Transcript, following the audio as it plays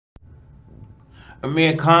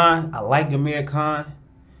Amir Khan, I like Amir Khan.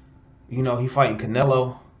 You know, he fighting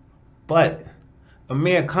Canelo. But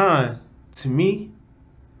Amir Khan, to me,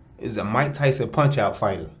 is a Mike Tyson punch-out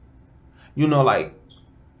fighter. You know, like,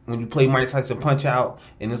 when you play Mike Tyson Punch-Out,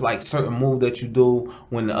 and it's like certain move that you do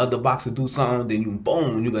when the other boxer do something, then you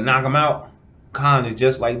boom, you can knock him out. Khan is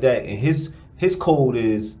just like that. And his code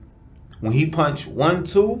is when he punch 1,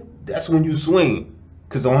 2, that's when you swing.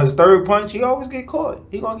 Cause on his third punch, he always get caught.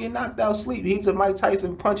 He gonna get knocked out sleep. He's a Mike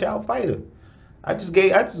Tyson punch-out fighter. I just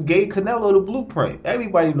gave Canelo the blueprint.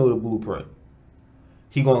 Everybody know the blueprint.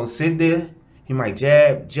 He gonna sit there. He might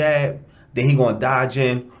jab, jab. Then he gonna dodge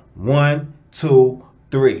in 1, 2,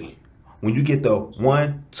 3. When you get the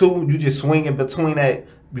 1, 2, you just swing in between that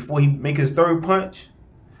before he make his third punch.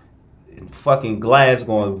 And fucking glass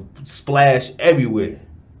gonna splash everywhere.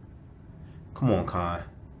 Come on, Khan.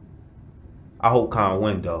 I hope Khan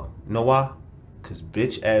win though. You know why? Cause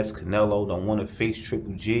bitch ass Canelo don't want to face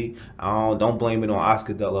Triple G. Don't blame it on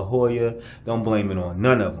Oscar De La Hoya. Don't blame it on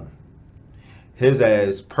none of them. His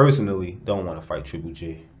ass personally don't want to fight Triple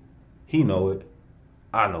G. He know it.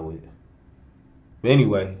 I know it. But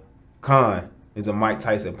anyway, Khan is a Mike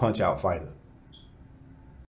Tyson punch-out fighter.